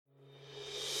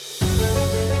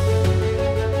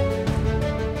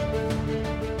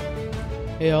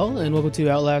Hey all, and welcome to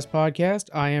Outlast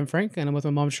Podcast. I am Frank, and I'm with my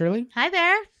mom Shirley. Hi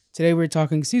there. Today we're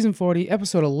talking Season 40,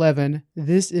 Episode 11.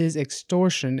 This is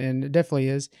Extortion, and it definitely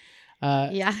is.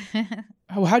 Yeah.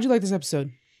 How'd you like this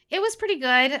episode? It was pretty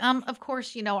good. Of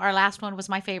course, our last one was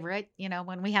my favorite,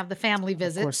 when we have the family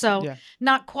visit. course, So yeah.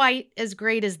 not quite as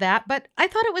great as that, but I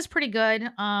thought it was pretty good.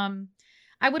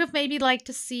 I would have maybe liked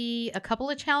to see a couple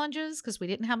of challenges because we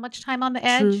didn't have much time on the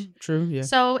edge. True, yeah.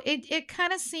 So it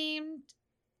kind of seemed,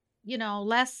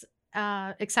 less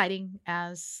exciting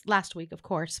as last week, of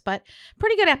course, but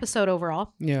pretty good episode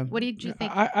overall. Yeah. What did you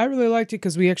think? I really liked it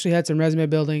because we actually had some resume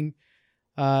building.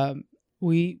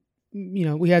 We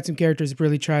had some characters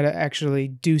really try to actually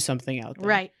do something out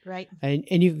there. Right.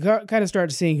 And you kind of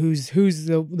start seeing who's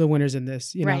the winners in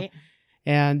this, Right.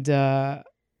 And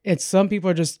it's some people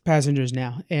are just passengers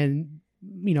now. And,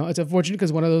 it's unfortunate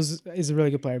because one of those is a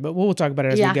really good player, but we'll talk about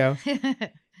it as we go.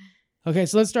 Okay,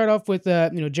 so let's start off with,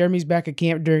 Jeremy's back at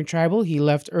camp during Tribal. He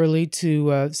left early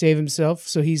to save himself,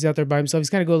 so he's out there by himself.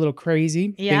 He's kind of go a little crazy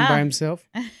being by himself.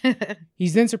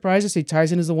 He's then surprised to see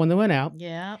Tyson is the one that went out.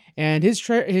 Yeah. And his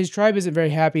tribe isn't very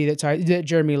happy that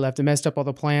Jeremy left and messed up all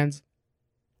the plans.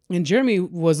 And Jeremy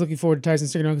was looking forward to Tyson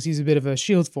sticking around because he's a bit of a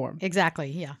shield for him.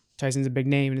 Exactly, yeah. Tyson's a big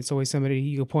name, and it's always somebody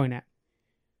you can point at.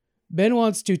 Ben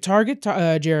wants to target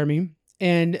Jeremy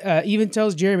and even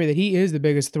tells Jeremy that he is the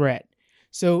biggest threat.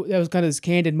 So that was kind of this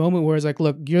candid moment where it's like,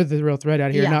 look, you're the real threat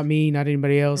out here, not me, not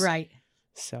anybody else. Right.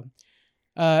 So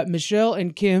Michelle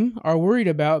and Kim are worried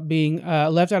about being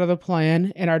left out of the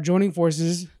plan and are joining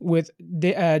forces with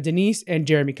Denise and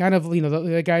Jeremy, kind of,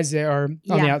 the guys that are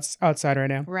on the outside right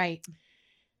now. Right.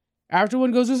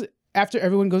 After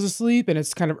everyone goes to sleep and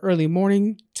it's kind of early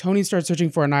morning, Tony starts searching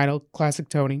for an idol. Classic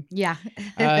Tony. Yeah.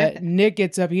 Nick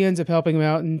gets up. He ends up helping him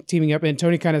out and teaming up. And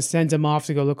Tony kind of sends him off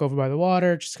to go look over by the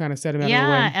water, just kind of set him out of the way.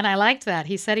 Yeah, and I liked that.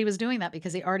 He said he was doing that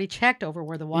because he already checked over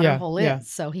where the water hole is. Yeah.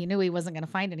 So he knew he wasn't going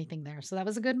to find anything there. So that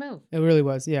was a good move. It really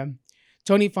was, yeah.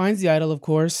 Tony finds the idol, of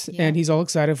course, and he's all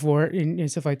excited for it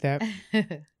and stuff like that.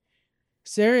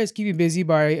 Sarah is keeping busy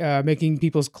by making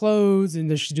people's clothes, and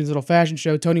she's doing this little fashion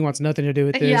show. Tony wants nothing to do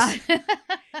with this. Yeah.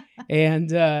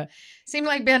 And seemed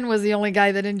like Ben was the only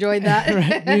guy that enjoyed that.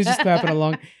 right, he was just clapping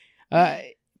along.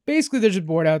 Basically, they're just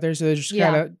bored out there, so they're just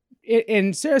kind of.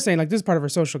 And Sarah's saying, like, this is part of her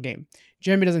social game.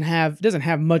 Jeremy doesn't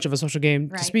have much of a social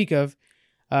game to speak of.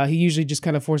 He usually just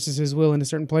kind of forces his will into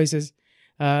certain places.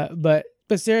 But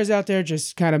Sarah's out there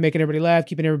just kind of making everybody laugh,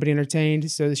 keeping everybody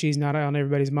entertained, so that she's not on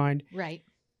everybody's mind. Right.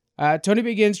 Tony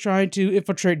begins trying to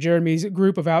infiltrate Jeremy's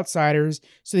group of outsiders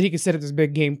so that he can set up this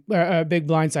big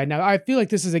blindside. Now, I feel like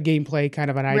this is a gameplay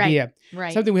kind of an idea.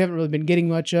 Right. Something we haven't really been getting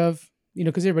much of,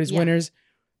 because everybody's winners.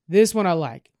 This one I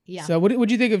like. Yeah. So what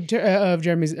do you think of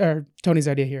Jeremy's or Tony's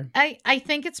idea here? I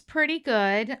think it's pretty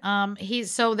good.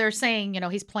 They're saying,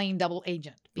 he's playing double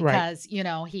agent because,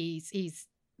 he's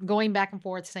going back and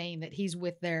forth saying that he's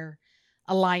with their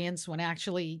alliance when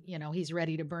actually, he's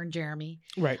ready to burn Jeremy.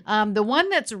 Right. The one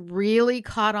that's really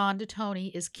caught on to Tony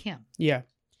is Kim. Yeah.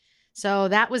 So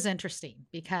that was interesting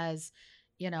because,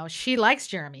 she likes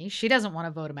Jeremy. She doesn't want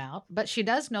to vote him out, but she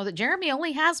does know that Jeremy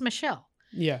only has Michelle.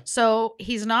 Yeah. So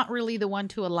he's not really the one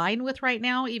to align with right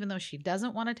now, even though she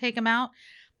doesn't want to take him out.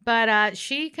 But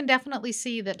she can definitely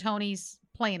see that Tony's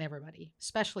playing everybody,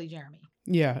 especially Jeremy.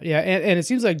 Yeah. And it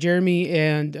seems like Jeremy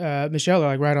and Michelle are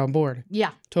like right on board.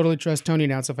 Yeah. Totally trust Tony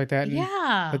now and stuff like that.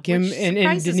 But Kim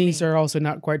and Denise are also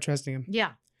not quite trusting him.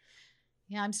 Yeah.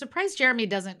 Yeah, I'm surprised Jeremy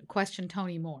doesn't question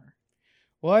Tony more.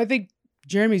 Well, I think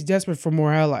Jeremy's desperate for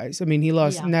more allies. I mean, he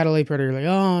lost Natalie pretty early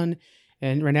on,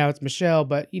 and right now it's Michelle,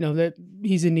 but, that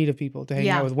he's in need of people to hang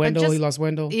out with. Wendell, he lost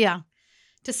Wendell. Yeah.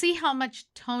 To see how much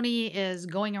Tony is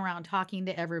going around talking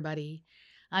to everybody.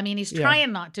 I mean, he's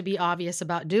trying not to be obvious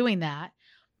about doing that,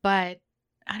 but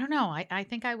I don't know. I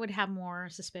think I would have more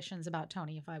suspicions about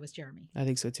Tony if I was Jeremy. I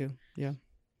think so too. Yeah.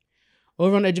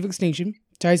 Over on Edge of Extinction,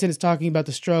 Tyson is talking about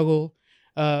the struggle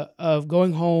of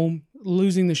going home,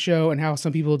 losing the show, and how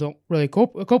some people don't really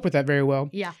cope with that very well.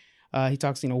 Yeah. He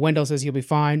talks, Wendell says he'll be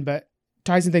fine, but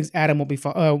Tyson thinks Adam won't be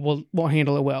won't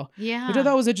handle it well. Yeah. Which I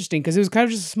thought was interesting because it was kind of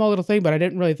just a small little thing, but I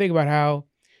didn't really think about how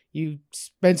you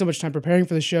spend so much time preparing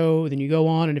for the show, then you go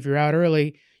on, and if you're out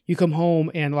early, you come home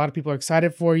and a lot of people are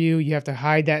excited for you. You have to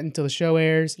hide that until the show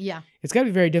airs. Yeah. It's got to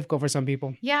be very difficult for some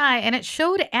people. Yeah, and it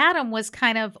showed Adam was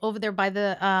kind of over there by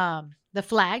the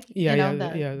flag,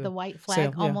 the white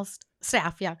flag, almost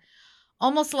staff,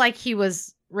 almost like he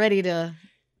was ready to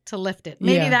lift it.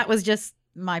 Maybe that was just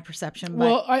my perception.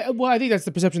 But I think that's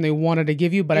the perception they wanted to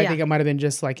give you, but I think it might have been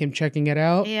just like him checking it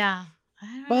out. Yeah.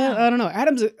 I don't know.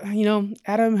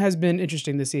 Adam has been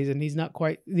interesting this season. He's not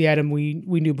quite the Adam we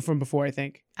knew from before, I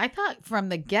think. I thought from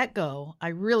the get-go, I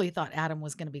really thought Adam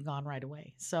was going to be gone right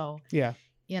away. So, yeah,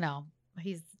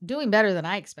 he's doing better than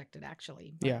I expected,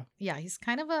 actually. But yeah, he's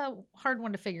kind of a hard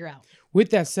one to figure out.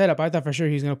 With that setup, I thought for sure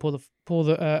he was going to pull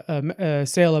the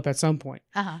sail up at some point.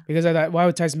 Because I thought, why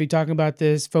would Tyson be talking about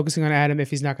this, focusing on Adam if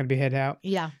he's not going to be head out?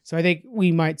 Yeah. So I think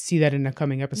we might see that in a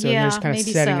coming episode. Yeah, they're just kind of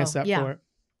setting us up for it.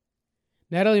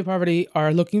 Natalie and Parvati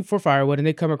are looking for firewood, and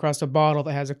they come across a bottle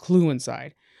that has a clue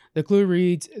inside. The clue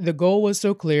reads, "The goal was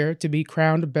so clear, to be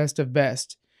crowned best of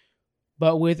best.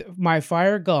 But with my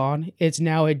fire gone, it's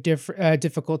now a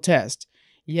difficult test.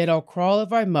 Yet I'll crawl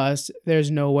if I must, there's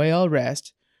no way I'll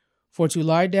rest. For to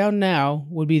lie down now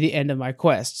would be the end of my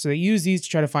quest." So they use these to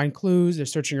try to find clues. They're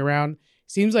searching around.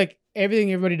 Seems like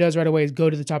everything everybody does right away is go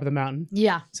to the top of the mountain.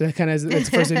 Yeah. So that's the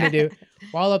first thing they do.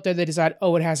 While up there, they decide,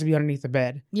 it has to be underneath the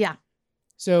bed. Yeah.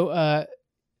 So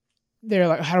they're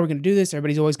like, how are we going to do this?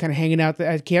 Everybody's always kind of hanging out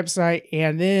at the campsite.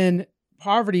 And then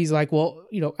Parvati's like, well,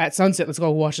 at sunset, let's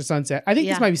go watch the sunset. I think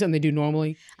this might be something they do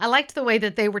normally. I liked the way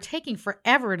that they were taking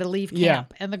forever to leave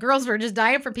camp. And the girls were just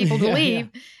dying for people to leave.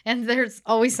 Yeah. And there's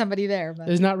always somebody there. But...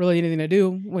 there's not really anything to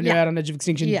do when you're out on Edge of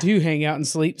Extinction to hang out and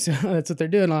sleep. So that's what they're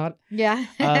doing a lot. Yeah.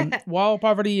 While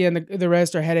Parvati and the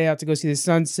rest are headed out to go see the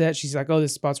sunset, she's like,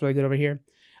 this spot's really good over here.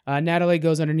 Natalie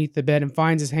goes underneath the bed and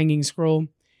finds this hanging scroll.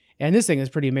 And this thing is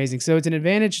pretty amazing. So it's an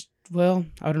advantage. Well,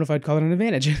 I don't know if I'd call it an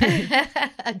advantage.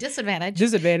 A disadvantage.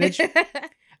 Disadvantage.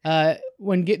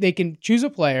 When they can choose a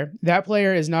player, that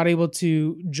player is not able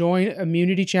to join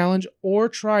Immunity Challenge or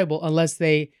Tribal unless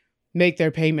they make their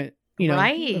payment,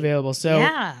 available. So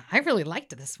yeah, I really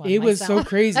liked this one. It was so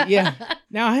crazy. Yeah.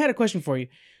 Now I had a question for you.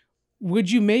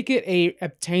 Would you make it a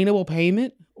obtainable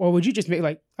payment, or would you just make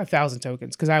like 1,000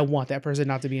 tokens? Because I want that person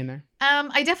not to be in there.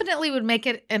 I definitely would make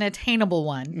it an attainable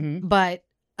one, but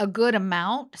a good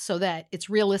amount so that it's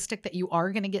realistic that you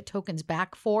are going to get tokens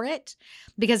back for it.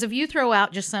 Because if you throw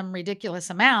out just some ridiculous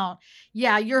amount,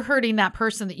 you're hurting that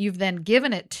person that you've then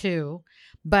given it to,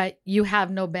 but you have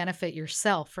no benefit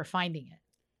yourself for finding it.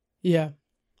 Yeah.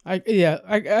 I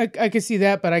could see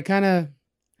that, but I kind of...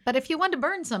 But if you want to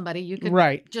burn somebody, you could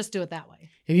just do it that way.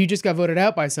 If you just got voted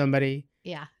out by somebody,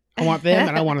 I want them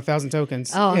and I want 1,000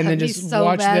 tokens. And then just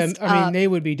watch them. I mean, they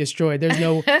would be destroyed.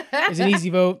 It's an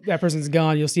easy vote. That person's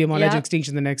gone. You'll see him on Edge of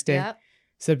Extinction the next day. Yep.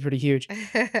 So pretty huge.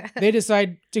 They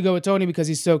decide to go with Tony because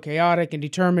he's so chaotic and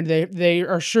determined. They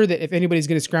are sure that if anybody's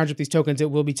going to scrounge up these tokens,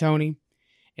 it will be Tony.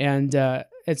 And so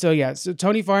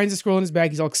Tony finds the scroll in his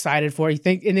bag. He's all excited for it.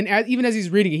 And then even as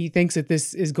he's reading it, he thinks that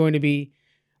this is going to be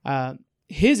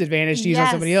his advantage to use on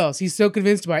somebody else. He's so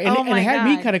convinced by it. And it had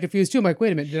me kind of confused too. I'm like,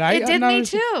 wait a minute, did I? It did me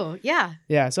too. Yeah.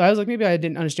 Yeah. So I was like, maybe I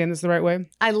didn't understand this the right way.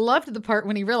 I loved the part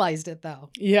when he realized it though.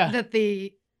 Yeah. That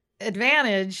the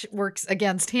advantage works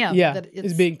against him. Yeah. That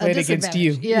it's being played against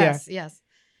you. Yes. Yeah. Yes.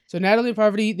 So Natalie and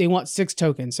Parvati, they want 6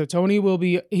 tokens. So Tony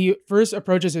he first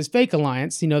approaches his fake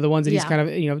alliance, the ones that he's kind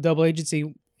of, double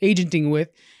agenting with.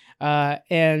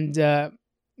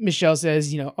 Michelle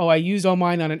says, I used all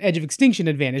mine on an Edge of Extinction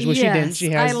advantage. Well, she didn't. She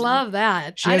has. I love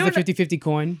that. She has the 50-50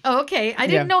 coin. Oh, okay. I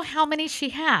didn't know how many she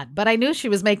had, but I knew she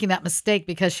was making that mistake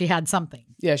because she had something.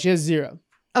 Yeah, she has 0.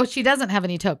 Oh, she doesn't have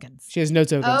any tokens. She has no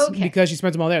tokens because she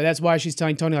spent them all there. That's why she's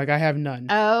telling Tony, I have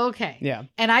none. Okay. Yeah.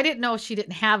 And I didn't know if she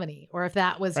didn't have any or if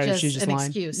that was just an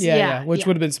excuse. Yeah. Which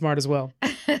would have been smart as well.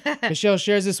 Michelle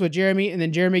shares this with Jeremy, and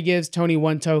then Jeremy gives Tony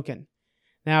 1 token.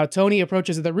 Now, Tony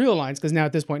approaches the real alliance because now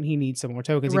at this point he needs some more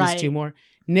tokens. He needs 2 more.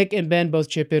 Nick and Ben both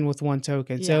chip in with 1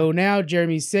 token. Yeah. So now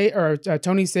Tony's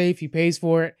safe. He pays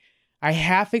for it. I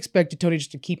half expected Tony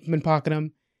just to keep him and pocket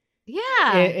him.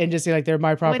 Yeah. And just say, they're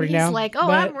my property now. He's like,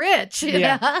 I'm rich.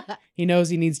 Yeah. He knows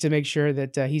he needs to make sure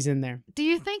that he's in there. Do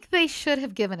you think they should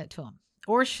have given it to him?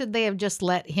 Or should they have just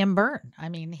let him burn? I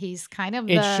mean, he's kind of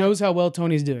It shows how well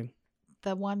Tony's doing.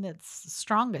 The one that's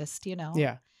strongest,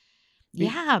 Yeah.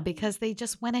 Yeah, because they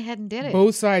just went ahead and did it.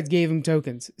 Both sides gave him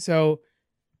tokens. So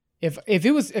if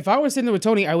I were sitting there with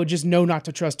Tony, I would just know not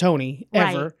to trust Tony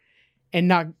ever and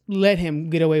not let him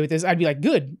get away with this. I'd be like,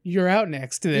 good, you're out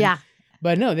next. Yeah.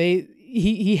 But no,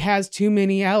 he has too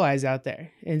many allies out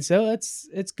there. And so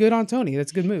it's good on Tony.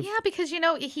 That's a good move. Yeah, because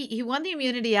he won the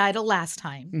immunity idol last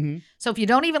time. Mm-hmm. So if you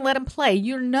don't even let him play,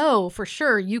 for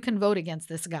sure you can vote against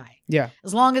this guy. Yeah.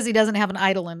 As long as he doesn't have an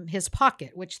idol in his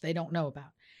pocket, which they don't know about.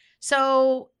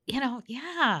 So,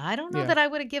 I don't know that I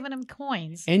would have given him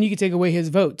coins. And you could take away his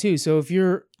vote too. So if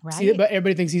you're, but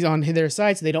everybody thinks he's on their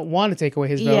side, so they don't want to take away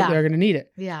his vote. Yeah. They're going to need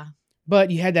it. Yeah. But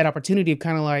you had that opportunity of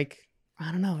kind of like,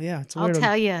 I don't know. Yeah. It's I'll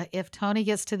tell you, if Tony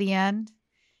gets to the end,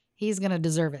 he's going to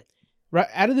deserve it. Right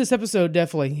out of this episode,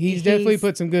 definitely. He's definitely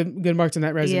put some good marks on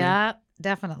that resume. Yeah,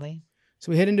 definitely.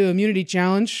 So we head into Immunity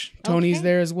Challenge. Tony's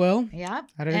there as well. Yeah.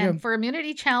 How did it go? For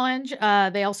Immunity Challenge,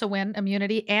 they also win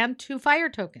immunity and 2 fire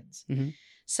tokens. Mm-hmm.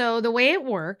 So the way it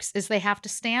works is they have to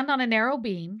stand on a narrow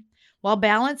beam while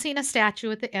balancing a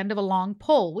statue at the end of a long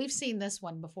pole. We've seen this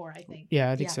one before, I think.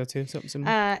 Yeah, I think so too. Something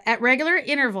similar. At regular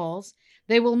intervals,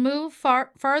 they will move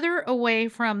farther away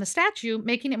from the statue,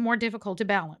 making it more difficult to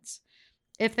balance.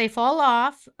 If they fall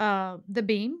off the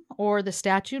beam or the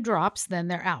statue drops, then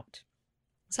they're out.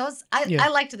 So I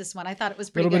liked this one. I thought it was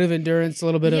pretty good. A little bit of endurance, a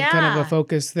little bit of kind of a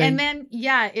focus thing. And then,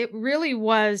 it really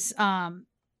was,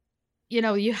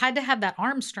 you had to have that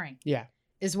arm strength. Yeah.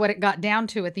 Is what it got down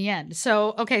to at the end.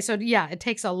 So, it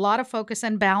takes a lot of focus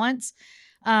and balance.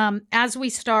 As we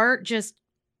start, just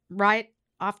right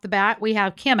off the bat, we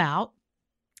have Kim out.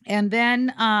 And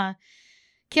then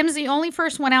Kim's the only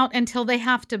first one out until they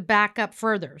have to back up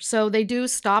further. So they do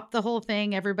stop the whole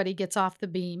thing. Everybody gets off the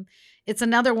beam. It's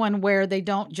another one where they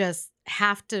don't just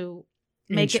have to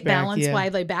make it balance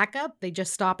while they back up. They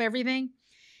just stop everything.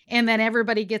 And then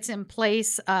everybody gets in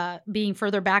place, being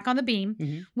further back on the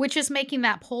beam, which is making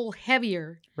that pole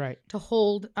heavier to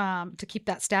hold, to keep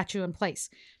that statue in place.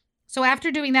 So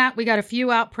after doing that, we got a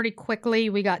few out pretty quickly.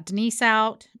 We got Denise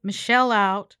out, Michelle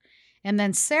out, and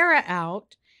then Sarah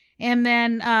out. And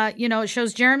then, it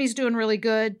shows Jeremy's doing really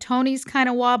good. Tony's kind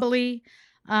of wobbly.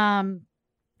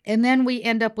 And then we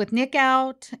end up with Nick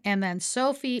out and then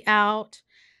Sophie out.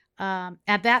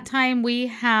 At that time, we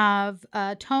have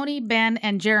Tony, Ben,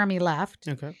 and Jeremy left.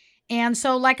 Okay. And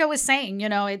so, like I was saying,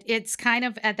 it's kind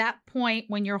of at that point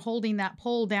when you're holding that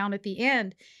pole down at the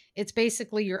end, it's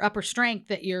basically your upper strength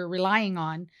that you're relying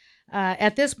on.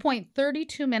 At this point,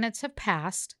 32 minutes have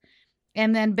passed,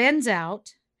 and then Ben's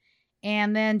out,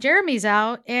 and then Jeremy's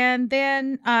out, and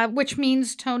then, which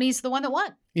means Tony's the one that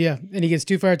won. Yeah, and he gets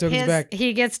 2 fire tokens back.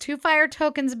 He gets 2 fire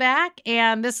tokens back,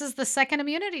 and this is the second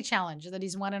immunity challenge that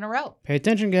he's won in a row. Pay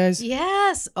attention, guys.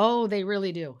 Yes. Oh, they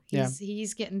really do.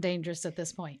 He's getting dangerous at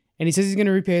this point. And he says he's going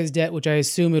to repay his debt, which I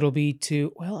assume it'll be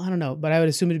to, well, I don't know, but I would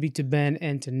assume it'd be to Ben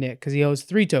and to Nick, because he owes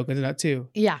 3 tokens, not 2.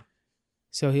 Yeah.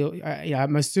 So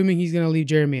I'm assuming he's going to leave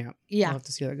Jeremy out. Yeah. We'll have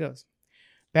to see how that goes.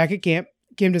 Back at camp,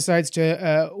 Kim decides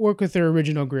to work with her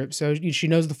original group. So she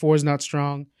knows the 4 is not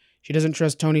strong. She doesn't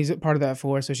trust Tony's part of that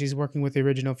 4, so she's working with the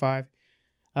original 5.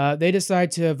 They decide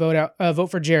to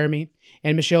vote for Jeremy,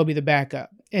 and Michelle will be the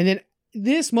backup. And then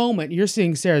this moment, you're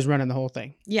seeing Sarah's running the whole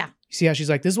thing. Yeah. You see how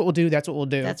she's like, this is what we'll do, that's what we'll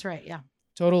do. That's right, yeah.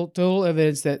 Total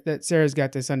evidence that Sarah's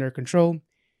got this under control.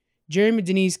 Jeremy,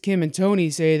 Denise, Kim, and Tony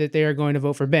say that they are going to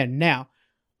vote for Ben. Now,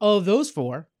 of those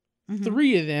 4,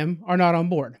 3 of them are not on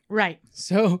board. Right.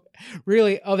 So,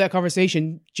 really, of that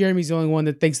conversation, Jeremy's the only one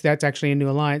that thinks that's actually a new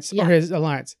alliance, or his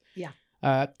alliance.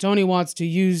 Yeah. Tony wants to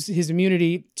use his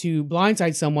immunity to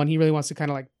blindside someone. He really wants to kind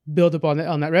of like build up on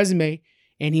that resume,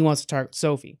 and he wants to target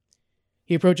Sophie.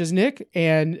 He approaches Nick,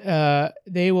 and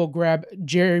they will grab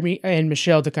Jeremy and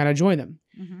Michelle to kind of join them.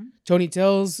 Tony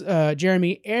tells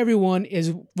Jeremy, everyone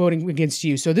is voting against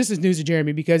you. So this is news to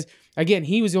Jeremy because, again,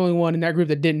 he was the only one in that group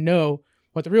that didn't know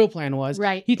what the real plan was.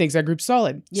 Right. He thinks that group's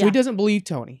solid. So he doesn't believe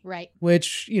Tony. Right.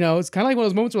 Which, it's kind of like one of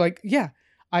those moments where like, yeah,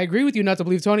 I agree with you not to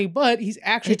believe Tony, but he's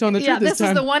actually telling the truth this time.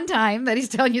 Yeah, this is the one time that he's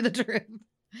telling you the truth.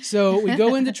 So we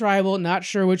go into tribal, not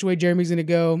sure which way Jeremy's going to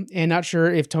go, and not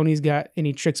sure if Tony's got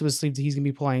any tricks up his sleeve that he's going to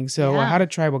be playing. So how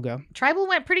did tribal go? Tribal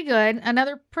went pretty good.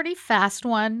 Another pretty fast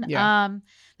one. Yeah.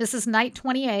 This is night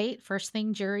 28. First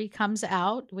thing, jury comes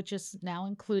out, which is now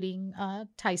including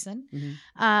Tyson.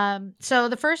 So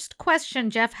the first question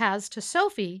Jeff has to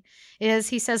Sophie is,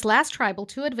 he says, last tribal,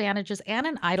 2 advantages and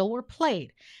an idol were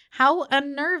played. How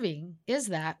unnerving is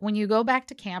that when you go back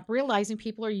to camp realizing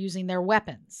people are using their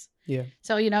weapons? Yeah.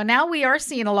 So, now we are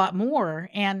seeing a lot more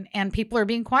and people are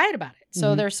being quiet about it.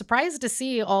 So they're surprised to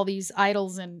see all these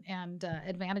idols and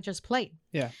advantages played.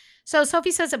 Yeah. So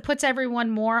Sophie says it puts everyone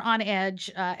more on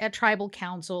edge at tribal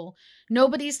council.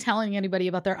 Nobody's telling anybody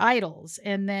about their idols.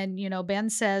 And then, Ben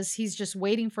says he's just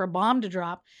waiting for a bomb to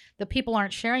drop. The people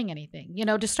aren't sharing anything.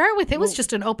 To start with, it was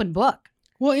just an open book.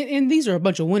 Well, and these are a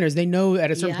bunch of winners. They know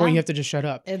at a certain point you have to just shut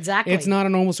up. Exactly. It's not a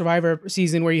normal Survivor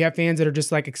season where you have fans that are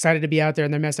just like excited to be out there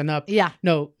and they're messing up. Yeah.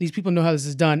 No, these people know how this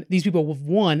is done. These people have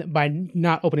won by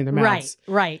not opening their mouths.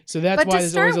 Right. So that's why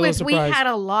there's always a little surprise. We had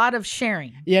a lot of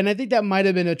sharing. Yeah, and I think that might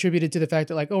have been attributed to the fact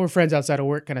that like, oh, we're friends outside of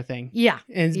work kind of thing. Yeah.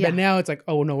 But now it's like,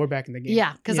 oh no, we're back in the game.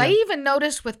 Yeah, because I even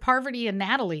noticed with Parvati and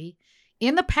Natalie,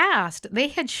 in the past, they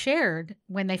had shared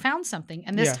when they found something,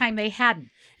 and this time they hadn't.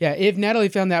 Yeah, if Natalie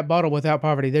found that bottle without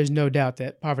Parvati, there's no doubt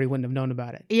that Parvati wouldn't have known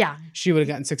about it. Yeah. She would have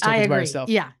gotten 6 tokens by herself.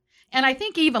 Yeah. And I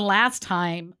think even last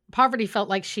time, Parvati felt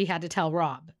like she had to tell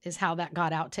Rob, is how that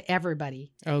got out to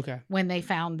everybody. Okay. When they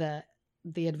found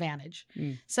the advantage.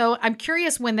 So I'm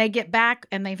curious when they get back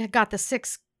and they've got the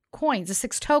 6 coins, the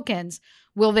 6 tokens,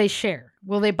 will they share?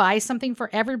 Will they buy something for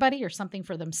everybody or something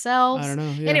for themselves? I don't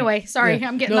know. Yeah. Anyway, sorry,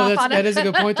 I'm getting off on it. That is a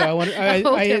good point, though.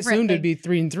 I assumed it'd be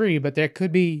 3 and 3, but there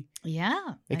could be. Yeah.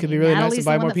 It could be really nice to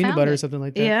buy more peanut butter or something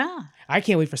like that. Yeah. I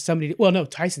can't wait for somebody to. Well, no,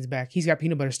 Tyson's back. He's got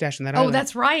peanut butter stashed in that island. Oh,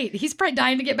 that's right. He's probably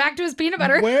dying to get back to his peanut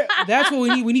butter. That's what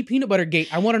we need. We need peanut butter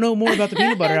gate. I want to know more about the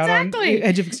peanut butter out on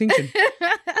Edge of Extinction.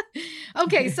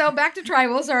 Okay, so back to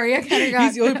tribal. Sorry, I kind of got.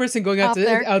 He's the only person going out to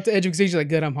Edge of Extinction. Like,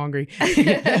 good, I'm hungry.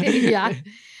 Yeah.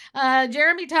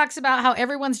 Jeremy talks about how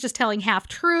everyone's just telling half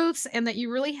truths and that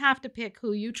you really have to pick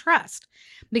who you trust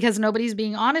because nobody's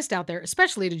being honest out there,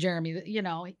 especially to Jeremy. You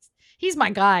know, he's my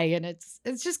guy, and it's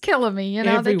just killing me. You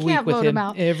know, every they can't vote him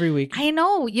out every week. I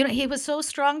know. You know, he was so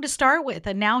strong to start with,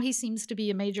 and now he seems to be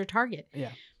a major target.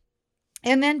 Yeah.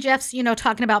 And then Jeff's,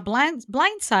 talking about blind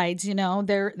sides. You know,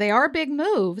 they are big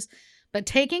moves, but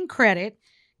taking credit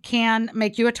can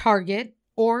make you a target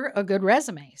or a good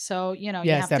resume. So, you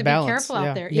have to be careful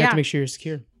out there. You have to make sure you're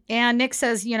secure. And Nick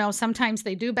says, sometimes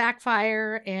they do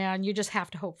backfire and you just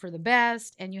have to hope for the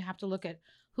best and you have to look at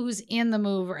who's in the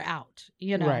move or out,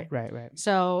 Right.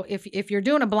 So if you're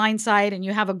doing a blind side and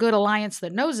you have a good alliance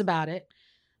that knows about it,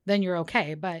 then you're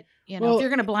okay. But, if you're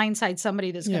going to blindside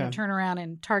somebody that's going to turn around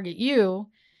and target you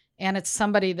and it's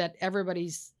somebody that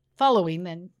everybody's following,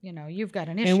 then, you've got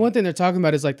an issue. And one thing they're talking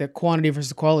about is like the quantity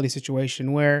versus quality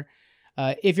situation where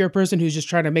if you're a person who's just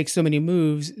trying to make so many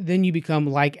moves, then you become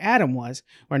like Adam was,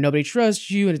 where nobody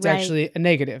trusts you and it's actually a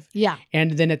negative. Yeah.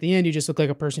 And then at the end, you just look like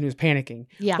a person who's panicking.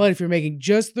 Yeah. But if you're making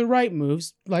just the right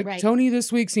moves, like Tony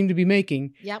this week seemed to be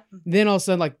making, then all of a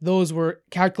sudden, like those were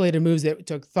calculated moves that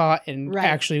took thought and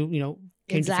actually,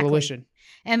 came to fruition.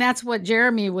 And that's what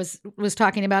Jeremy was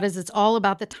talking about is it's all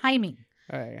about the timing.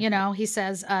 He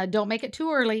says, don't make it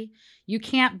too early. You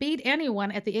can't beat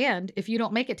anyone at the end if you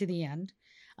don't make it to the end.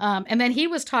 And then he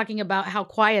was talking about how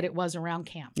quiet it was around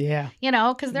camp. Yeah.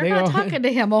 Because they're not talking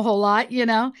to him a whole lot,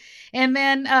 And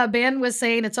then Ben was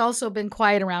saying it's also been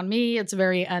quiet around me. It's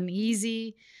very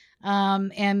uneasy.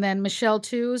 And then Michelle,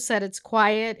 too, said it's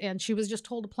quiet and she was just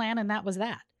told a plan and that was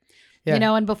that. Yeah.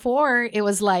 And before it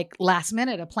was like last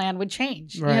minute a plan would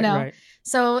change, Right.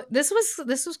 So this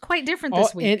was quite different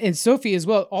this week. And Sophie as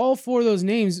well. All 4 of those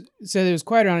names said it was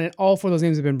quiet around it. All 4 of those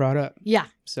names have been brought up. Yeah.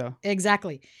 So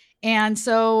exactly. And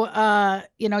so,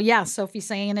 Sophie's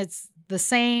saying it's the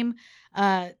same.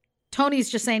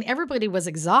 Tony's just saying everybody was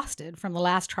exhausted from the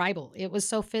last tribal. It was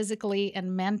so physically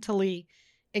and mentally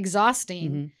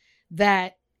exhausting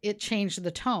that it changed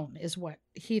the tone is what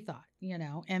he thought,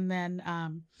 And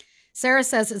then Sarah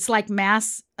says it's like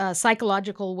mass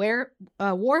psychological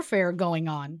warfare going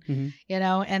on,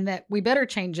 and that we better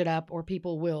change it up or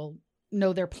people will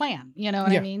know their plan. You know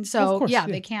what I mean? So,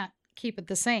 they can't keep it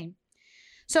the same.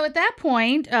 So at that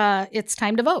point, it's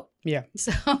time to vote. Yeah.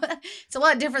 So it's a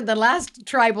lot different than last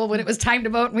tribal when it was time to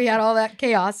vote and we had all that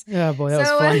chaos. Oh, boy, that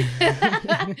was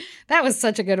fun. That was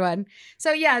such a good one.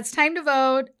 So, it's time to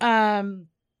vote.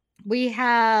 We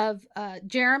have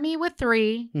Jeremy with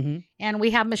 3, and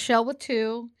we have Michelle with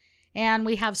 2, and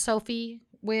we have Sophie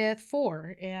with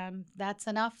 4. And that's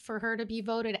enough for her to be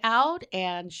voted out.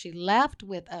 And she left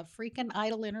with a freaking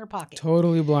idol in her pocket.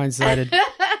 Totally blindsided.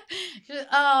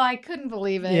 I couldn't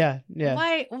believe it. Yeah.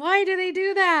 Why do they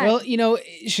do that? Well,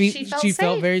 she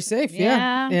felt very safe.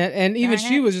 Yeah. And even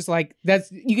she was just like,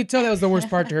 you could tell that was the worst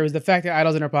part to her was the fact that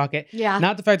idol's in her pocket. Yeah.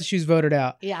 Not the fact that she was voted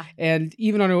out. Yeah. And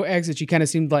even on her exit, she kind of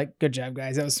seemed like, good job,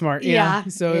 guys. That was smart. Yeah.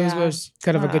 So it was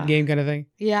kind of a good game kind of thing.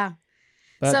 Yeah.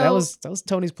 But that was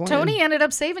Tony's plan. Tony ended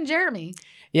up saving Jeremy.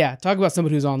 Yeah, talk about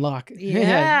somebody who's on lock.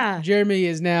 Yeah. Jeremy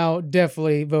is now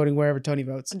definitely voting wherever Tony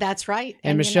votes. That's right.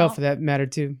 And Michelle for that matter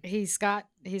too. He's got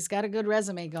a good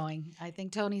resume going. I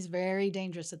think Tony's very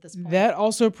dangerous at this point. That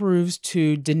also proves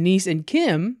to Denise and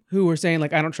Kim, who were saying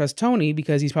like, I don't trust Tony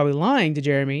because he's probably lying to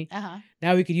Jeremy.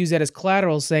 Now we could use that as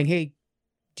collateral saying, hey,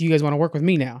 do you guys want to work with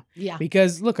me now? Yeah.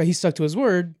 Because look, he stuck to his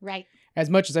word. Right. As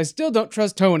much as I still don't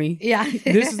trust Tony,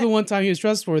 this is the one time he was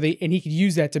trustworthy, and he could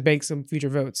use that to bank some future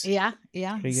votes. Yeah.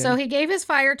 So he gave his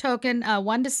fire token,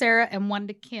 1 to Sarah and 1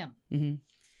 to Kim.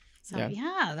 So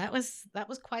that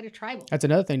was quite a tribal. That's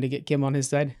another thing to get Kim on his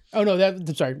side. Oh no, I'm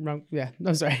sorry, wrong. Yeah,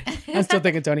 I'm sorry. I'm still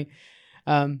thinking Tony.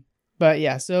 But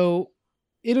yeah, so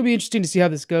it'll be interesting to see how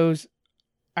this goes.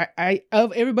 I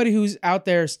of everybody who's out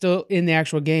there still in the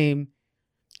actual game,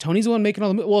 Tony's the one making all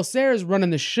the moves. Well, Sarah's running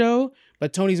the show,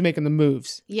 but Tony's making the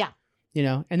moves. Yeah.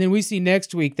 And then we see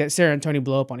next week that Sarah and Tony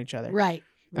blow up on each other. Right.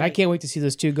 And I can't wait to see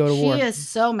those two go to war. She is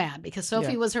so mad because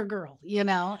Sophie was her girl, you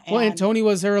know. And Tony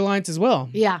was her alliance as well.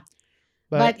 Yeah.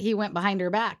 But he went behind her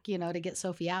back, you know, to get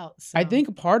Sophie out. So. I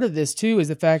think part of this, too, is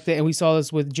the fact that, and we saw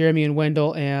this with Jeremy and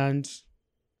Wendell and,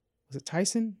 was it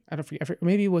Tyson? I don't forget.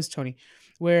 Maybe it was Tony,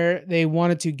 where they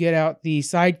wanted to get out the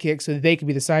sidekick so that they could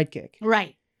be the sidekick.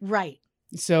 Right.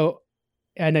 So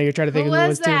I know you're trying to think who of who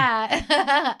was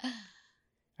that? Too.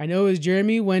 I know it was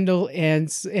Jeremy, Wendell, and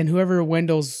whoever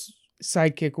Wendell's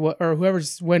sidekick or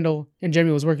whoever's Wendell and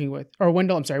Jeremy was working with, or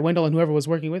Wendell and whoever was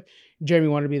working with, Jeremy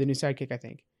wanted to be the new sidekick, I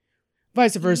think.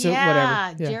 Vice versa, whatever.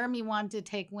 Yeah, Jeremy wanted to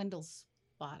take Wendell's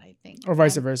spot, I think. Or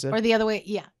vice versa. Or the other way,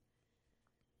 yeah.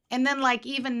 And then, like,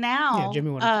 even now,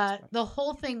 Jeremy wanted the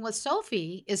whole thing with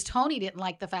Sophie is Tony didn't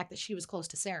like the fact that she was close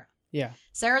to Sarah. Yeah.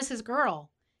 Sarah's his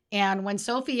girl. And when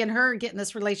Sophie and her get in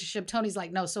this relationship, Tony's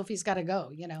like, no, Sophie's got to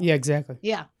go, you know? Yeah, exactly.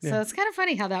 Yeah. So it's kind of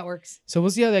funny how that works. So we'll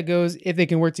see how that goes, if they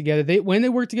can work together. When they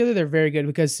work together, they're very good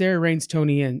because Sarah reins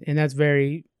Tony in, and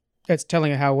that's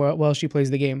telling how well she plays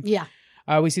the game. Yeah.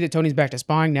 We see that Tony's back to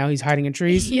spying now. He's hiding in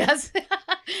trees. Yes.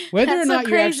 Whether or not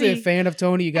you're actually a fan of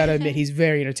Tony, you got to admit he's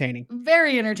very entertaining.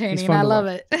 Very entertaining. I love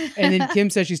it. And then Kim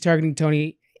says she's targeting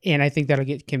Tony, and I think that'll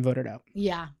get Kim voted out.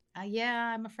 Yeah.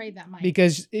 I'm afraid that might.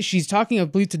 Because she's talking, I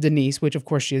believe, to Denise, which of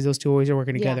course she is. Those two always are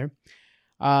working together.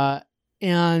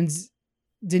 And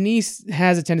Denise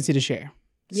has a tendency to share.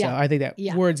 So I think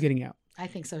that word's getting out. I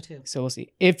think so too. So we'll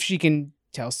see. If she can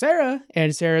tell Sarah,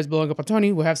 and Sarah's blowing up on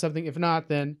Tony, we'll have something. If not,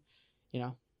 then,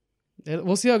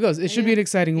 we'll see how it goes. It should be an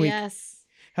exciting week. Yes.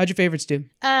 How'd your favorites do?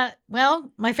 Well,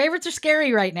 my favorites are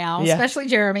scary right now, especially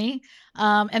Jeremy.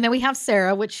 And then we have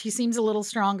Sarah, which she seems a little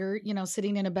stronger,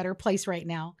 sitting in a better place right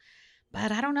now.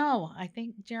 But I don't know. I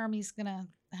think Jeremy's going to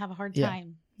have a hard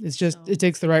time. It's just, it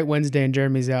takes the right Wednesday and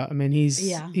Jeremy's out. I mean,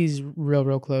 he's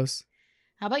real close.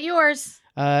 How about yours?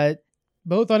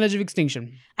 Both on edge of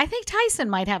extinction. I think Tyson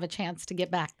might have a chance to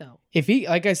get back, though. If he,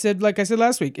 like I said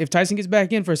last week, if Tyson gets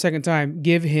back in for a second time,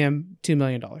 give him $2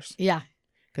 million. Yeah.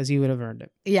 Because he would have earned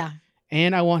it. Yeah.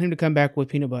 And I want him to come back with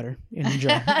peanut butter in a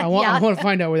jar. I want to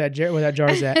find out where that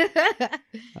jar's at.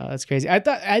 That's crazy. I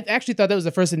actually thought that was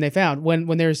the first thing they found when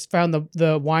they found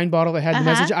the wine bottle that had the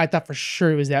message. I thought for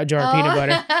sure it was that jar of peanut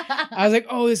butter. I was like,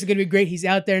 oh, this is gonna be great. He's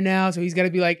out there now, so he's got to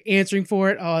be like answering for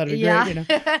it. Oh, that'd be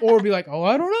great, or be like, oh,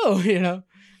 I don't know,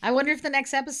 I wonder if the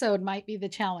next episode might be the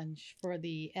challenge for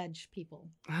the Edge people.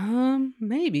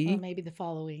 Maybe. Or maybe the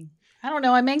following. I don't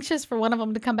know. I'm anxious for one of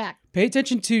them to come back. Pay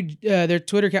attention to their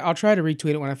Twitter account. I'll try to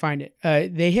retweet it when I find it.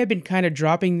 They have been kind of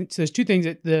dropping. So there's two things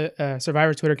that the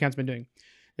Survivor Twitter account's been doing.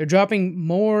 They're dropping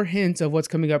more hints of what's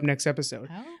coming up next episode.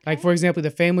 Oh, okay. Like, for example, the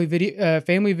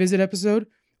family visit episode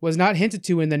was not hinted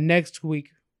to in the next week,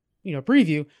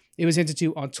 preview. It was hinted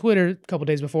to on Twitter a couple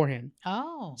days beforehand.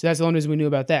 Oh. So that's the only reason we knew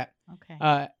about that.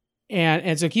 Okay.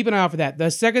 And so keep an eye out for that. The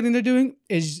second thing they're doing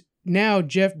is now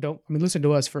listen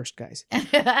to us first, guys.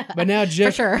 But now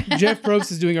Jeff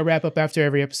Probst is doing a wrap up after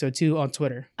every episode too on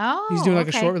Twitter. Oh, he's doing like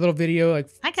a short little video, like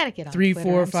I gotta get on 3, Twitter.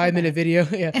 4, 5 minute video.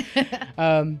 Yeah.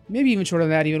 Maybe even shorter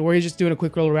than that, even where he's just doing a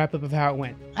quick little wrap up of how it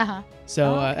went.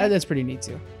 So that's pretty neat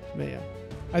too. But yeah,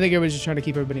 I think everybody's just trying to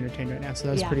keep everybody entertained right now.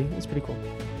 So that's pretty cool.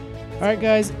 All right,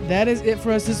 guys, that is it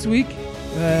for us this week.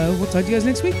 We'll talk to you guys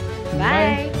next week.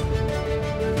 Bye.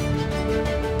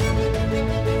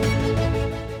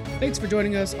 Thanks for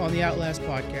joining us on the Outlast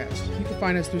Podcast. You can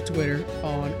find us through Twitter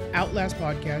on Outlast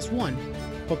Podcast 1.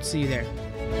 Hope to see you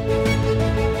there.